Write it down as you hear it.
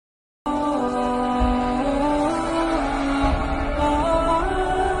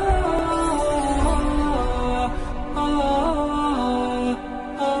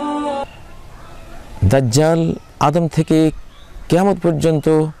দাজ্জাল আদম থেকে কিয়ামত পর্যন্ত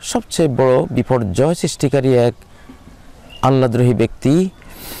সবচেয়ে বড় বিপর্যয় সৃষ্টিকারী এক আল্লাহদ্রোহী ব্যক্তি,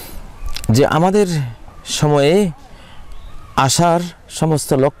 যে আমাদের সময়ে আসার সমস্ত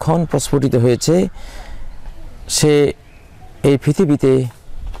লক্ষণ প্রস্ফুটিত হয়েছে। সে এই পৃথিবীতে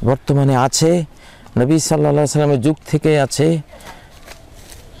বর্তমানে আছে, নবী সাল্লাল্লাহু আলাইহি সাল্লামের যুগ থেকে আছে,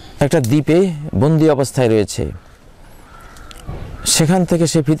 একটা দ্বীপে বন্দী অবস্থায় রয়েছে। সেখান থেকে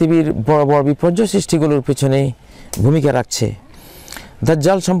সে পৃথিবীর বড় বড় বিপর্যয় সৃষ্টিগুলোর পেছনে ভূমিকা রাখছে।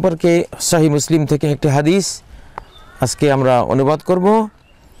 দাজ্জাল সম্পর্কে সহিহ মুসলিম থেকে একটি হাদিস আজকে আমরা অনুবাদ করব।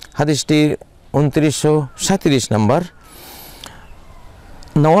 হাদিসটির 2937 নম্বর।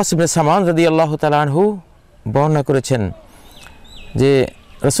 নওয়াস ইবনে সামান রাদিয়াল্লাহু তাআলা আনহু বর্ণনা করেছেন যে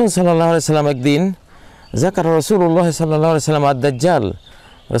রাসূল সাল্লাল্লাহু আলাইহি সাল্লাম একদিন যাকার রাসূলুল্লাহ সাল্লাল্লাহু আলাইহি সাল্লাম আদ-দাজ্জাল,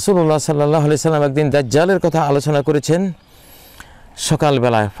 রাসূলুল্লাহ সাল্লাল্লাহু আলাইহি সাল্লাম একদিন দাজ্জালের কথা আলোচনা করেছেন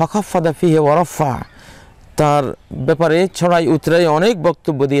সকালবেলায়। ফাখাফাদা ফিহি ওয়া রাফা, তার ব্যাপারে ছড়াই উতরাই অনেক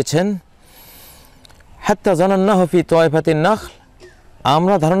বক্তব্য দিয়েছেন। হাত্তা জানান্নাহু ফি তায়ফাতিন নাখল,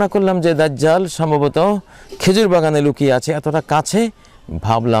 আমরা ধারণা করলাম যে দাজ্জাল সম্ভবত খেজুর বাগানে লুকিয়ে আছে। এতটা কাছে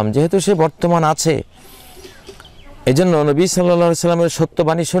ভাবলাম, যেহেতু সে বর্তমান আছে, এজন্য নবী সাল্লাল্লাহু আলাইহি সাল্লামের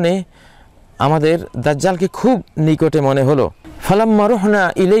সত্যবাণী শুনে আমাদের দাজ্জালকে খুব নিকটে মনে হলো। ফালাম্মা রুহনা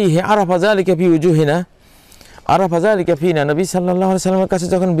ইলাইহি আরাফা যালিকা ফি উজুহিনা আরাফা যালিকা ফিনা, নবী সাল্লাল্লাহু আলাইহি সাল্লামের কাছে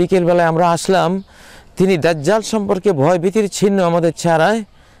যখন বিকেলবেলায় আমরা আসলাম, তিনি দাজ্জাল সম্পর্কে ভয় ভীতির চিহ্ন আমাদের চেহারায়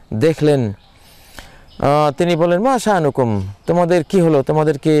দেখলেন। তিনি বলেন, মা শানুকুম, তোমাদের কি হলো,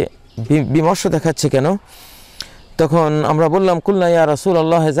 তোমাদেরকে বিমর্ষ দেখাচ্ছে কেন? তখন আমরা বললাম, কুলনা ইয়া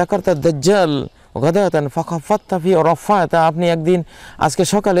রাসূলুল্লাহ যাকারতা দাজ্জাল গাদাতান ফাখাফাতা ফি রাফাতা, আপনি একদিন আজকে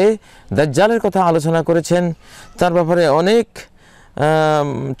সকালে দাজ্জালের কথা আলোচনা করেছেন, তার ব্যাপারে অনেক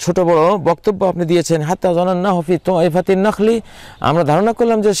ছোট বড় বক্তব্য আপনি দিয়েছেন। হাত্তা জানান্নাহু ফি তায়ফাতিন নাখলি, আমরা ধারণা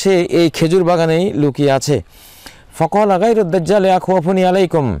করলাম যে সে এই খেজুর বাগানেই লুকিয়ে আছে। ফাকালা গায়রুদ দাজ্জাল আখওয়াফুনি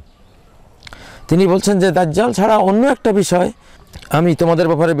আলাইকুম, তিনি বলছেন যে দাজ্জাল ছাড়া অন্য একটা বিষয় আমি তোমাদের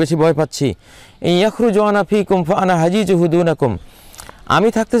ব্যাপারে বেশি ভয় পাচ্ছি। এই ইয়াখরুজু আনা ফিকুম ফাআনা হাজিজুহু দুনাকুম, আমি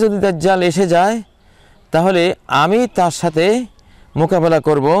থাকতে যদি দাজ্জাল এসে যায় তাহলে আমি তার সাথে মোকাবেলা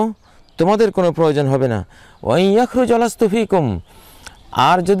করব, তোমাদের কোনো প্রয়োজন হবে না। ওয়া ইয়াখরুজু লাস্তু ফিকুম,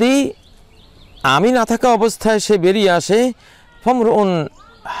 আর যদি আমি না থাকা অবস্থায় সে বেরিয়ে আসে, ফামরুন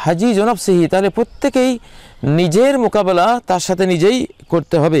হাজিজু নাফসিহি, তাহলে প্রত্যেকেই নিজের মোকাবেলা তার সাথে নিজেই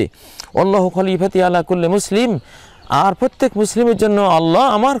করতে হবে। আল্লাহু খলিফাতি আলা কুল্লি মুসলিম, আর প্রত্যেক মুসলিমের জন্য আল্লাহ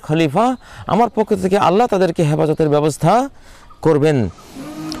আমার খলিফা, আমার পক্ষ থেকে আল্লাহ তাদেরকে হেফাজতের ব্যবস্থা করবেন।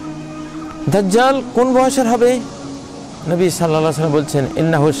 দাজ্জাল কোন বয়সের হবে? নবী সাল্লাল্লাহু আলাইহি ওয়াসাল্লাম বলছেন,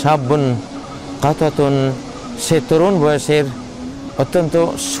 ইন্নাহু শাবুন কাতাতুন, সে তরুণ বয়সের, অত্যন্ত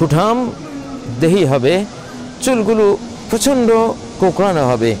সুঠাম দেহি হবে, চুলগুলো প্রচণ্ড কোঁকড়ানো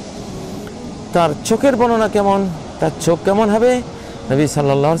হবে। তার চোখের বর্ণনা কেমন, তার চোখ কেমন হবে? নবী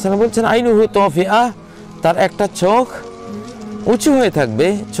সাল্লাল্লাহু আলাইহি ওয়াসাল্লাম বলছেন, আইনুহু তাফিআ, তার একটা চোখ উঁচু হয়ে থাকবে,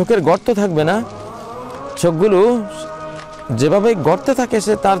 চোখের গর্ত থাকবে না, চোখগুলো যেভাবে গর্তে থাকে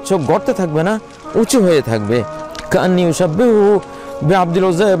সে তার চোখ গর্তে থাকবে না, উঁচু হয়ে থাকবে। কান্নী ইউশাব্বিহু বিআবদুল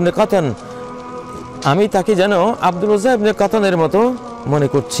উজ্জা ইবনে কাতান, আমি তাকে যেন আব্দুল উজ্জা ইবনে কাতানের মতো মনে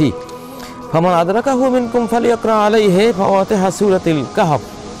করছি। ফামান আদরাকাহু মিনকুম ফালিয়াকরা আলাইহি ফাওয়াতিহা সূরাতুল কাহফ,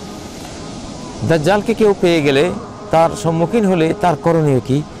 দাজ্জালকে কেউ পেয়ে গেলে, তার সম্মুখীন হলে তার করণীয়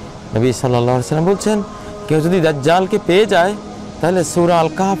কি? নবী সাল্লাল্লাহু আলাইহি ওয়াসাল্লাম বলছেন, কেউ যদি দাজ্জালকে পেয়ে যায় তাহলে সূরা আল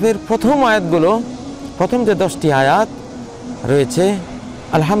কাহফের প্রথম আয়াতগুলো, প্রথম যে 10টি আয়াত রয়েছে,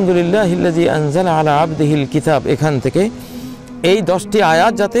 আলহামদুলিল্লাহিল্লাযী আনজালা আলা আবদিহিল কিতাব, এখান থেকে এই 10টি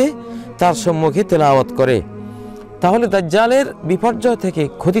আয়াত যাতে তার সম্মুখে তেলাওয়াত করে, তাহলে দাজ্জালের বিপর্যয় থেকে,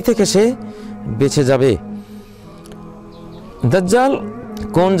 ক্ষতি থেকে সে বেঁচে যাবে। দাজ্জাল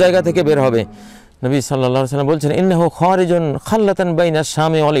কোন জায়গা থেকে বের হবে? নবী সাল্লাল্লাহু আলাইহি ওয়াসাল্লাম বলছেন, ইন্নাহু খারিজুন খাল্লাতান বাইনা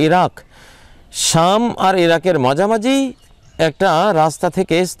শাম ওয়াল ইরাক, শাম আর ইরাকের মাঝামাঝি একটা রাস্তা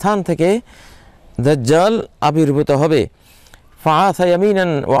থেকে, স্থান থেকে দাজ্জাল আবির্ভূত হবে। ফাআসা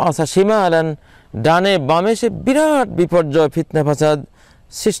ইয়ামিনান ওয়া আসা শিমালান, ডানে বামে সে বিরাট বিপর্যয়, ফিতনা ফাসাদ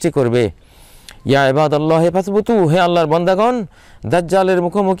সৃষ্টি করবে। ইয়া ইবাদাল্লাহি ফাসবুতু, হে আল্লাহর বান্দাগণ, দাজ্জালের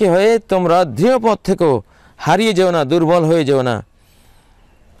মুখোমুখি হয়ে তোমরা দৃঢ় পথ থেকো, হারিয়ে যেও না, দুর্বল হয়ে যেও না।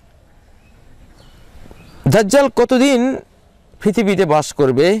 দাজ্জাল কতদিন পৃথিবীতে বাস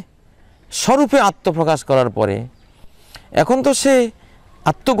করবে? স্বরূপে আত্মপ্রকাশ করার পরে। এখন তো সে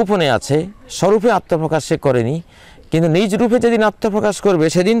আত্মগোপনে আছে, স্বরূপে আত্মপ্রকাশ সে করেনি, কিন্তু নিজ রূপে যেদিন আত্মপ্রকাশ করবে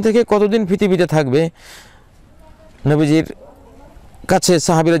সেদিন থেকে কতদিন পৃথিবীতে থাকবে? নবীজির কাছে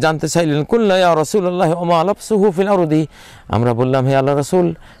সাহাবীরা জানতে চাইলেন, কুল্লা ইয়া রাসূলুল্লাহ ওয়া মা লাবসুহু ফিল আরদি, আমরা বললাম, হে আল্লাহর রাসূল,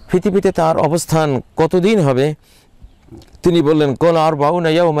 পৃথিবীতে তার অবস্থান কতদিন হবে? তিনি বললেন, কুল আরবাউনা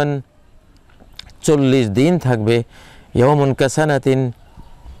ইয়াওমান, 40 দিন থাকবে। ইয়াউমুন কাসানাতিন,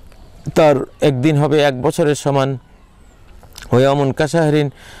 তার একদিন হবে 1 বছরের সমান। ওয়ায়ামুন কাশাহরিন,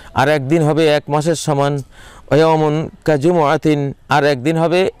 আর একদিন হবে 1 মাসের সমান। ওয়ায়ামুন কাজুমআতিন, আর একদিন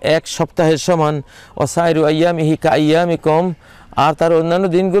হবে 1 সপ্তাহের সমান। ওয়াসাইরু আইয়ামিহি কাআইয়ামিকুম, আর তার অন্যান্য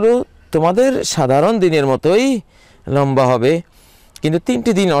দিনগুলো তোমাদের সাধারণ দিনের মতোই লম্বা হবে, কিন্তু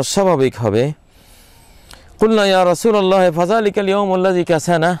 3টি দিন অস্বাভাবিক হবে। কুলনা ইয়া রাসূলুল্লাহ ফাযালিকাল ইয়াউমুল্লাযী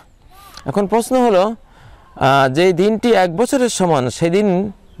কাসানা। এখন প্রশ্ন হলো, যে দিনটি 1 বছরের সমান, সেই দিন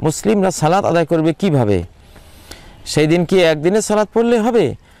মুসলিমরা সালাত আদায় করবে কিভাবে? সেই দিন কি একদিনে সালাত পড়লে হবে,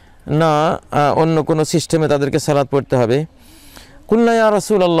 না অন্য কোনো সিস্টেমে তাদেরকে সালাত পড়তে হবে? কুলনা ইয়া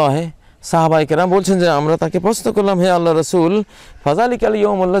রাসূলুল্লাহ, সাহাবায়ে কেরাম বলছেন যে আমরা তাকে প্রশ্ন করলাম, হে আল্লাহ রাসূল, ফাযালিকাল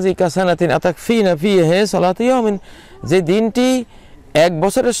ইয়াউমুল্লাযী কাসানাতিন আতাকফিনা ফীহি সালাতু ইয়াউমিন, যে দিনটি 1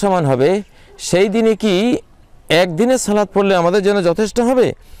 বছরের সমান হবে, সেই দিনে কি একদিনে সালাত পড়লে আমাদের জন্য যথেষ্ট হবে?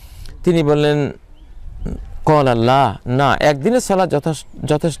 তিনি বললেন, কল আল্লাহ, না, একদিনের সালাত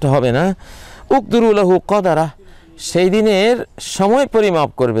যথেষ্ট হবে না। উকদুরু লাহু কদারা, সেই দিনের সময় পরিমাপ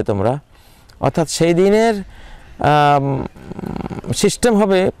করবে তোমরা, অর্থাৎ সেই দিনের সিস্টেম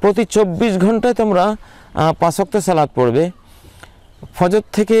হবে প্রতি 24 ঘন্টায় তোমরা 5 ওয়াক্ত সালাত পড়বে। ফজর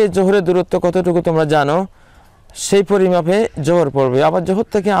থেকে জোহরের দূরত্ব কতটুকু তোমরা জানো, সেই পরিমাপে জোহর পড়বে। আবার জোহর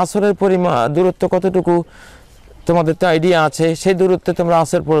থেকে আসরের দূরত্ব কতটুকু তোমাদের তো আইডিয়া আছে, সেই দূরত্বে তোমরা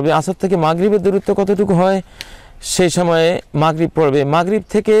আসর পড়বে। আসর থেকে মাগরিবের দূরত্ব কতটুকু হয়, সেই সময়ে মাগরিব পড়বে। মাগরিব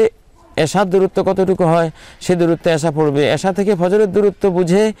থেকে এশার দূরত্ব কতটুকু হয়, সেই দূরত্বে এশা পড়বে। এশা থেকে ফজরের দূরত্ব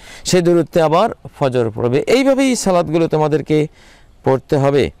বুঝে সেই দূরত্বে আবার ফজর পড়বে। এইভাবেই সালাতগুলো তোমাদেরকে পড়তে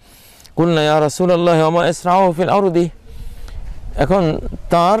হবে। কুলনা ইয়া রাসূলুল্লাহ ওয়া মা ইসরাউ ফিল আরদি, এখন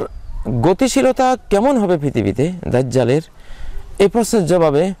তার গতিশীলতা কেমন হবে পৃথিবীতে দাজ্জালের? এই প্রশ্নের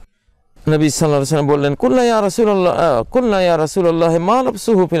জবাবে নবী সাল্লাল্লাহু আলাইহি ওয়াসাল্লাম বললেন, কুলনা ইয়া রাসূলুল্লাহ মা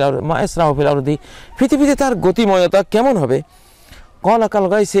লাবসুহু ফিল আরদি মা ইসরাউ ফিল আরদি, পৃথিবীতে তার গতিময়তা কেমন হবে? ক্বালা কাল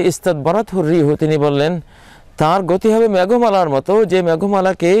গায়সি ইস্তাদবারাতহু রিহ, তিনি বললেন তার গতি হবে মেঘমালার মতো, যে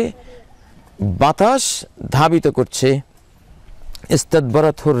মেঘমালাকে বাতাস ধাবিত করছে।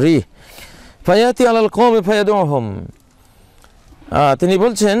 ইস্তাদবারাতহু রিহ ফায়াতি আলাল কওমি ফায়াদুহুম, তিনি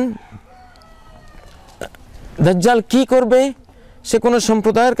বলছেন দাজ্জাল কি করবে? সে কোনো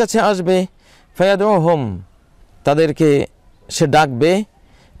সম্প্রদায়ের কাছে আসবে। ফায়াদুহুম, তাদেরকে সে ডাকবে।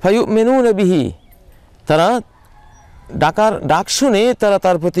 ফায়ুমিনুনা বিহি, তারা ডাক শুনে তারা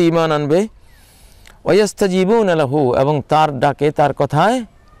তার প্রতি ঈমান আনবে। ওয়াস্তাজিবুনা লাহু, এবং তার ডাকে তার কথায়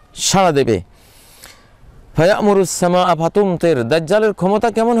সাড়া দেবে। ফায়ামুরুস সামাআ ফাতুমতির, দাজ্জালের ক্ষমতা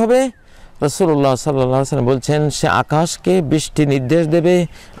কেমন হবে? রাসূলুল্লাহ সাল্লাল্লাহু আলাইহি ওয়াসাল্লাম বলছেন সে আকাশকে বৃষ্টি নির্দেশ দেবে,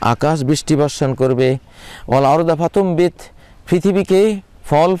 আকাশ বৃষ্টি বর্ষণ করবে। ওয়াল আরদা ফাতুমবিত, পৃথিবীকে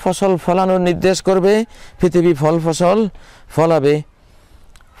ফল ফসল ফলানোর নির্দেশ করবে, পৃথিবী ফল ফসল ফলাবে।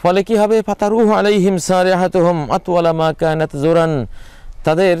 ফলে কি হবে? ফাতারুহু আলাইহিম সারিহাতুহুম আতওয়ালা মা কানাত জুরান,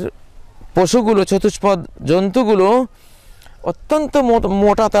 তাদের পশুগুলো, চতুষ্পদ জন্তুগুলো অত্যন্ত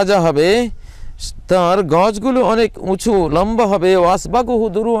মোটা তাজা হবে, তার গজগুলো অনেক উঁচু লম্বা হবে। ওয়াসবাগুহু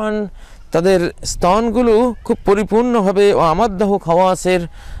দুরুয়ান, তাদের স্তনগুলো খুব পরিপূর্ণ হবে। ও আমাদ্দাহু খাওয়াসের,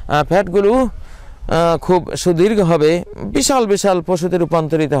 ফ্যাটগুলো খুব সুদীর্ঘ হবে, বিশাল বিশাল পশুতে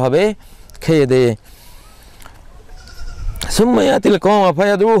রূপান্তরিত হবে খেয়ে দিয়ে। সুম্মায়াতিল কওম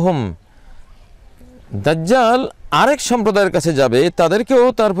ফায়াদুহুম, দাজ্জাল আরেক সম্প্রদায়ের কাছে যাবে, তাদেরকেও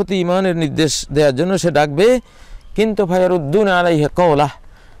তার প্রতি ঈমানের নির্দেশ দেওয়ার জন্য সে ডাকবে। কিন্তু ফায়ারুদ্দুনা আলাইহি কওলাহ,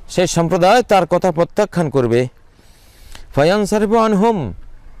 সেই সম্প্রদায় তার কথা প্রত্যাখ্যান করবে। ফায়ানসারিফু আনহুম,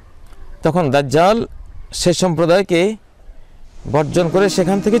 তখন দাজ্জাল সেই সম্প্রদায়কে বর্জন করে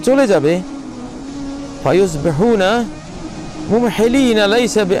সেখান থেকে চলে যাবে। ফায়ুসবিহুনা মুমহিলিনা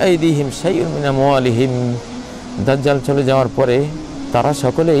লাইসা বিআইদিহিম শাইউন মিন আমওয়ালিহিম, দাজ্জাল চলে যাওয়ার পরে তারা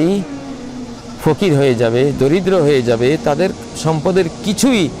সকলেই ফকির হয়ে যাবে, দরিদ্র হয়ে যাবে, তাদের সম্পদের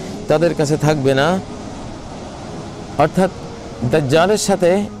কিছুই তাদের কাছে থাকবে না। অর্থাৎ দাজ্জালের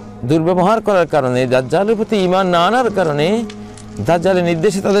সাথে দুর্ব্যবহার করার কারণে, দাজ্জালের প্রতি ঈমান না আনার কারণে, দাজ্জালের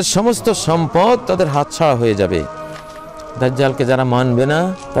নির্দেশে তাদের সমস্ত সম্পদ তাদের হাতছাড়া হয়ে যাবে। দাজ্জালকে যারা মানবে না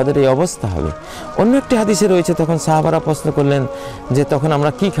তাদের এই অবস্থা হবে। অন্য একটি হাদিসে রয়েছে, তখন সাহাবারা প্রশ্ন করলেন যে তখন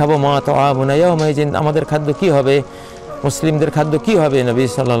আমরা কি খাবো? মা তাআমুনা ইয়াওমাইযিন, আমাদের খাদ্য কি হবে, মুসলিমদের খাদ্য কি হবে? নবী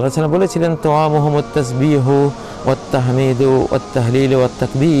সাল্লাল্লাহু আলাইহি ওয়াসাল্লাম বলেছিলেন তাআমুহুম আত-তাসবিহু ওয়াত-তাহমিদু ওয়াত-তাহলিলু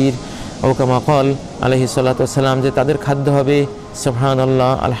ওয়াত-তাকবীর, ও কামা ক্বাল আলাইহিস সালাতু ওয়াস সালাম, যে তাদের খাদ্য হবে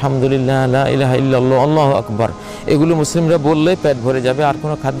সুবহানাল্লাহ, আলহামদুলিল্লাহ, লা ইলাহা ইল্লাল্লাহ, আল্লাহু আকবার। এগুলো মুসলিমরা বললে পেট ভরে যাবে, আর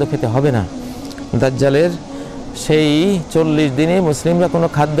কোনো খাদ্য খেতে হবে না। দাজ্জালের সেই 40 দিনে মুসলিমরা কোনো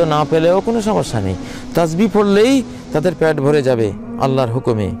খাদ্য না পেলেও কোনো সমস্যা নেই, তাসবিহ পড়লেই তাদের পেট ভরে যাবে আল্লাহর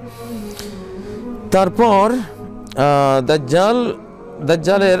হুকুমে। তারপর দাজ্জাল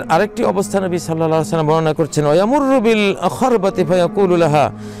দাজ্জালের আরেকটি অবস্থা নবী সাল্লাল্লাহু আলাইহি ওয়াসাল্লাম বর্ণনা করছেন, ওয়ায়ামুরু বিল খারবাতি ফায়াকুলু লাহা,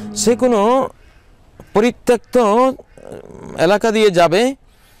 সে কোনো পরিত্যক্ত এলাকা দিয়ে যাবে,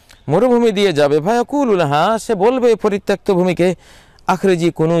 মরুভূমি দিয়ে যাবে, ফায়াকুলু লাহা, সে বলবে পরিত্যক্ত ভূমিকে, আখরিজি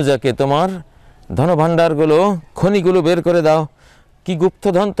কুনুজাকে, তোমার ধনভাণ্ডারগুলো, খনিগুলো বের করে দাও, কি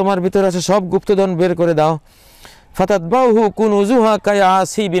গুপ্তধন তোমার ভিতরে আছে সব গুপ্তধন বের করে দাও। ফাতাতবাহু কুনুজুহা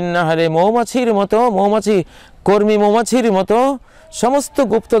কায়াসিবিন নাহারে, মৌমাছির মতো, মৌমাছি কর্মী মৌমাছির মতো সমস্ত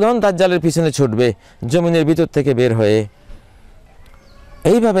গুপ্তধন দাজ্জালের পিছনে ছুটবে জমিনের ভিতর থেকে বের হয়ে।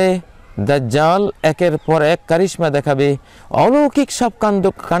 এইভাবে দাজ্জাল একের পর এক কারিশমা দেখাবে, অলৌকিক সব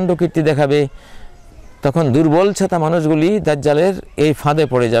কাণ্ডকীর্তি দেখাবে। তখন দুর্বল ছাতা মানুষগুলি দাজ্জালের এই ফাঁদে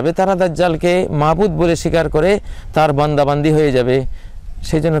পড়ে যাবে, তারা দাজ্জালকে মাবুদ বলে স্বীকার করে তার বান্দাবান্দি হয়ে যাবে,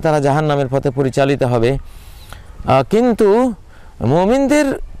 সেই জন্য তারা জাহান্নামের পথে পরিচালিত হবে। কিন্তু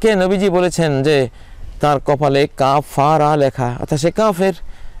মুমিনদেরকে নবীজি বলেছেন যে তার কপালে কাফারা লেখা, অর্থাৎ সে কাফের,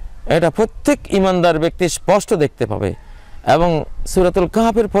 এটা প্রত্যেক ইমানদার ব্যক্তি স্পষ্ট দেখতে পাবে। এবং সূরাতুল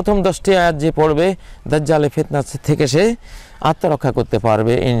কাহফের প্রথম 10টি আয়াত যে পড়বে, দাজ্জালের ফিতনা থেকে সে আত্মরক্ষা করতে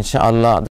পারবে ইনশাআল্লাহ।